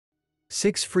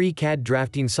6 Free CAD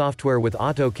drafting software with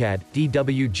AutoCAD,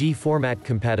 DWG format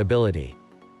compatibility.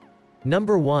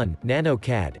 Number 1,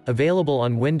 NanoCAD, available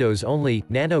on Windows only.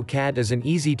 NanoCAD is an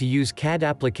easy-to-use CAD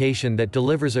application that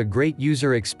delivers a great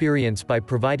user experience by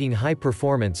providing high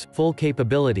performance, full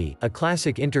capability, a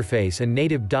classic interface and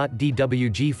native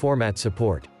 .dwg format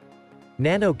support.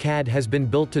 NanoCAD has been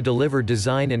built to deliver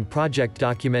design and project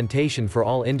documentation for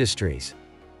all industries.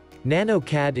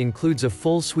 NanoCAD includes a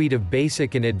full suite of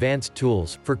basic and advanced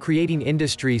tools for creating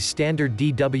industry-standard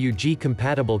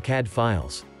DWG-compatible CAD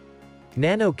files.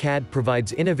 NanoCAD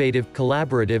provides innovative,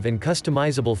 collaborative and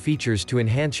customizable features to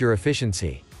enhance your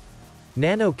efficiency.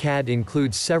 NanoCAD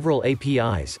includes several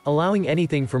APIs, allowing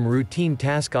anything from routine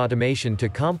task automation to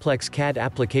complex CAD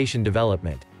application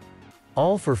development.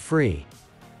 All for free.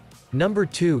 Number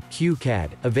 2,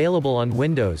 QCAD, available on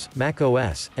Windows, Mac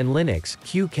OS, and Linux.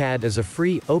 QCAD is a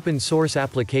free, open-source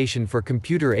application for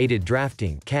computer-aided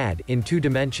drafting (CAD) in 2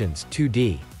 dimensions,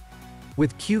 2D.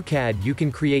 With QCAD you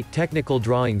can create technical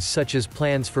drawings such as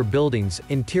plans for buildings,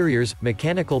 interiors,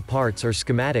 mechanical parts or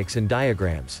schematics and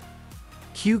diagrams.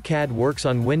 QCAD works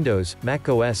on Windows, Mac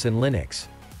OS and Linux.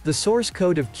 The source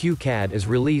code of QCAD is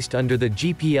released under the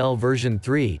GPL version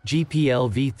 3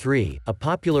 (GPL v3), a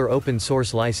popular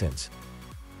open-source license.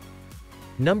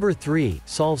 Number 3,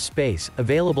 SolveSpace,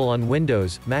 available on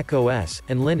Windows, Mac OS,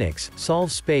 and Linux.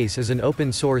 SolveSpace is an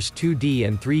open-source 2D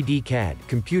and 3D CAD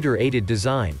computer-aided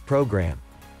design program.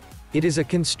 It is a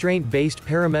constraint-based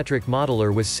parametric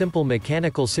modeler with simple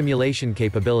mechanical simulation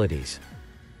capabilities.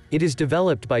 It is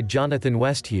developed by Jonathan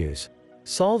Westhughes.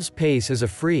 SolveSpace is a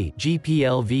free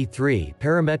GPL v3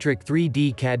 parametric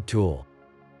 3D CAD tool.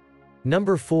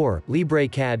 Number 4,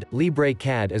 LibreCAD.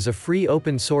 LibreCAD is a free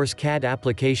open-source CAD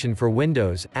application for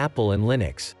Windows, Apple and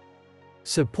Linux.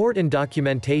 Support and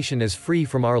documentation is free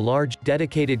from our large,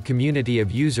 dedicated community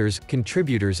of users,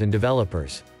 contributors and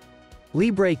developers.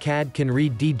 LibreCAD can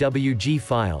read DWG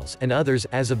files and others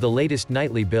as of the latest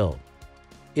nightly build.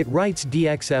 It writes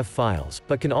DXF files,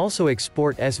 but can also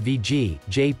export SVG,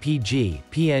 JPG,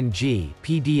 PNG,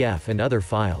 PDF and other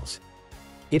files.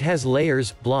 It has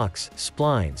layers, blocks,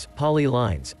 splines,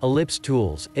 polylines, ellipse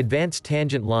tools, advanced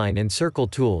tangent line and circle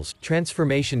tools,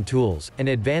 transformation tools, an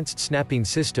advanced snapping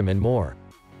system and more.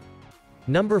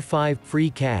 Number 5,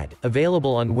 FreeCAD,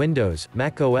 available on Windows,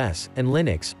 Mac OS, and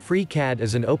Linux. FreeCAD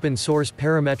is an open-source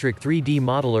parametric 3D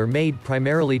modeler made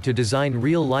primarily to design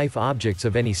real-life objects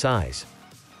of any size.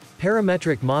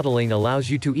 Parametric modeling allows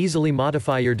you to easily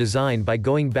modify your design by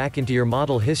going back into your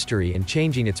model history and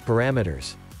changing its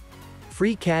parameters.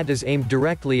 FreeCAD is aimed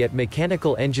directly at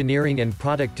mechanical engineering and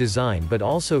product design but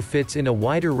also fits in a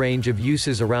wider range of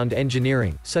uses around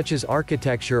engineering, such as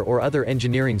architecture or other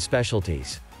engineering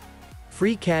specialties.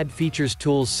 FreeCAD features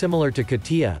tools similar to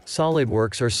CATIA,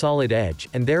 SolidWorks or Solid Edge,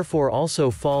 and therefore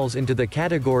also falls into the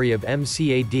category of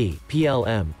MCAD,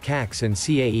 PLM, CAX and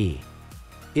CAE.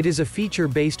 It is a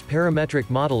feature-based parametric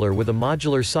modeler with a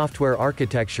modular software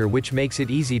architecture which makes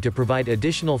it easy to provide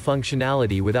additional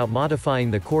functionality without modifying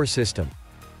the core system.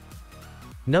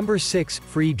 Number 6,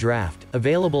 FreeDraft,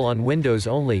 available on Windows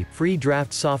only.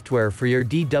 FreeDraft software for your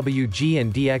DWG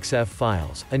and DXF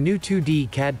files, a new 2D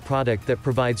CAD product that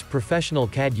provides professional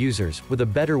CAD users with a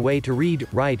better way to read,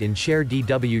 write and share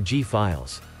DWG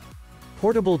files.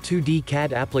 Portable 2D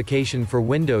CAD application for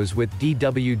Windows with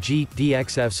DWG,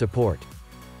 DXF support.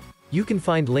 You can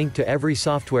find link to every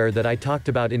software that I talked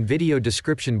about in video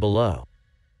description below.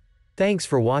 Thanks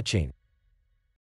for watching.